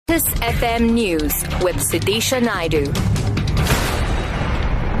This FM News with SUDISHA Naidu.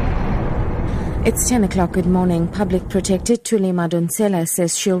 It's 10 o'clock. Good morning. Public Protector Thuli Madonsela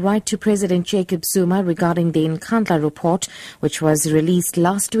says she'll write to President Jacob Zuma regarding the Nkandla report, which was released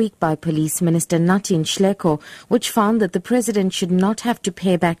last week by Police Minister Nathi Nhleko, which found that the president should not have to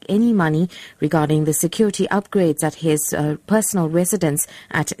pay back any money regarding the security upgrades at his personal residence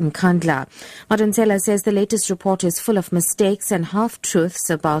at Nkandla. Madonsela says the latest report is full of mistakes and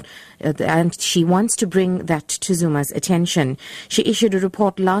half-truths and she wants to bring that to Zuma's attention. She issued a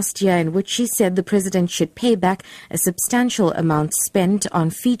report last year in which she said the president should pay back a substantial amount spent on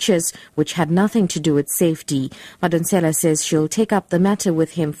features which had nothing to do with safety. Madonsela says she'll take up the matter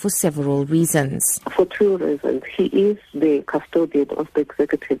with him for several reasons. For two reasons. He is the custodian of the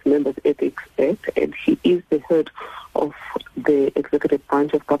Executive Members Ethics Act, and he is the head of the executive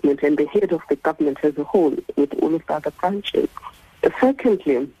branch of government and the head of the government as a whole with all of the other branches.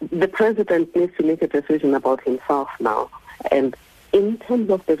 Secondly, the president needs to make a decision about himself now, and in terms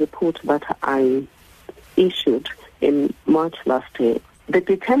of the report that I issued in March last year, the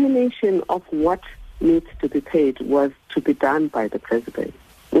determination of what needs to be paid was to be done by the president.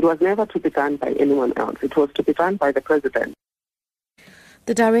 It was never to be done by anyone else. It was to be done by the president.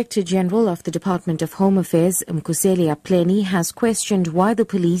 The Director General of the Department of Home Affairs, Mkuseli Apleni, has questioned why the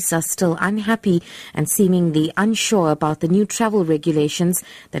police are still unhappy and seemingly unsure about the new travel regulations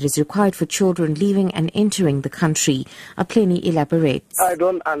that is required for children leaving and entering the country. Apleni elaborates. I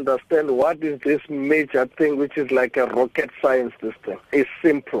don't understand what is this major thing which is like a rocket science this thing. It's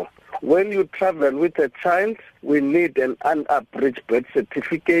simple. When you travel with a child, we need an unabridged birth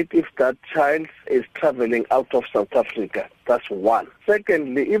certificate if that child is traveling out of South Africa. That's one.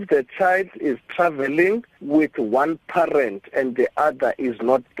 Secondly, if the child is traveling with one parent and the other is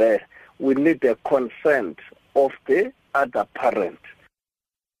not there, we need the consent of the other parent.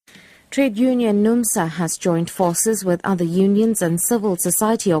 Trade union NUMSA has joined forces with other unions and civil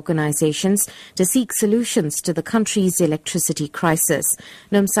society organizations to seek solutions to the country's electricity crisis.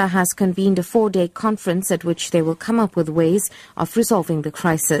 NUMSA has convened a 4-day conference at which they will come up with ways of resolving the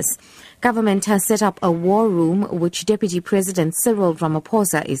crisis. Government has set up a war room which Deputy President Cyril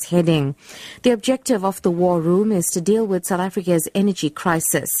Ramaphosa is heading. The objective of the war room is to deal with South Africa's energy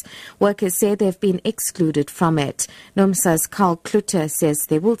crisis. Workers say they've been excluded from it. NUMSA's Carl Klutter says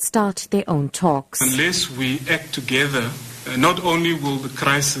they will start their own talks. Unless we act together, not only will the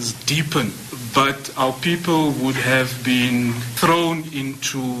crisis deepen, but our people would have been thrown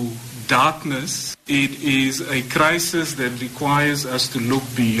into darkness. It is a crisis that requires us to look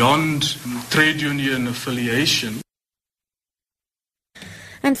beyond trade union affiliation.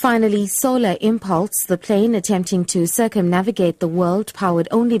 And finally, Solar Impulse, the plane attempting to circumnavigate the world powered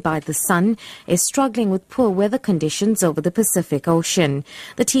only by the sun, is struggling with poor weather conditions over the Pacific Ocean.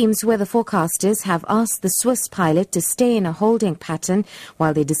 The team's weather forecasters have asked the Swiss pilot to stay in a holding pattern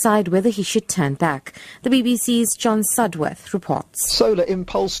while they decide whether he should turn back. The BBC's John Sudworth reports. Solar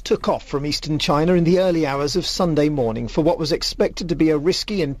Impulse took off from eastern China in the early hours of Sunday morning for what was expected to be a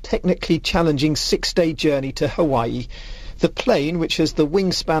risky and technically challenging 6-day journey to Hawaii. The plane, which has the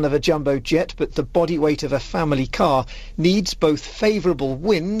wingspan of a jumbo jet but the body weight of a family car, needs both favourable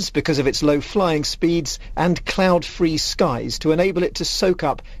winds because of its low flying speeds and cloud-free skies to enable it to soak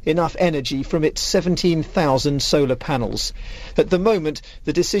up enough energy from its 17,000 solar panels. At the moment,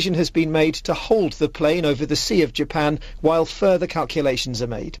 the decision has been made to hold the plane over the Sea of Japan while further calculations are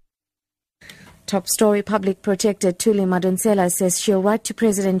made. Top story. Public Protector Thuli Madonsela says she'll write to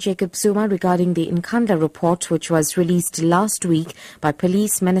President Jacob Zuma regarding the Nkandla report, which was released last week by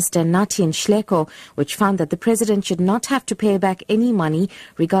Police Minister Nathi Nhleko, which found that the president should not have to pay back any money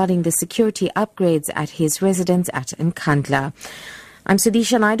regarding the security upgrades at his residence at Nkandla. I'm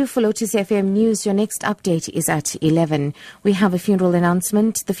SUDISHA Naidu for Lotus FM News. Your next update is at 11. We have a funeral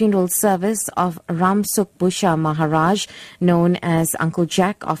announcement. The funeral service of Ram Sukhbusha Maharaj, known as Uncle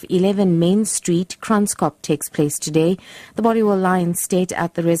Jack of 11 Main Street, Kranskop, takes place today. The body will lie in state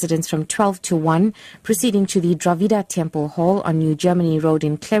at the residence from 12 to 1, proceeding to the Dravida Temple Hall on New Germany Road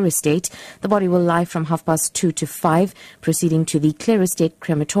in Clare Estate. The body will lie from 2:30 to 5, proceeding to the Clare Estate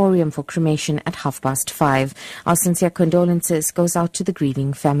Crematorium for cremation at 5:30. Our sincere condolences goes out to the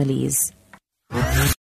grieving families.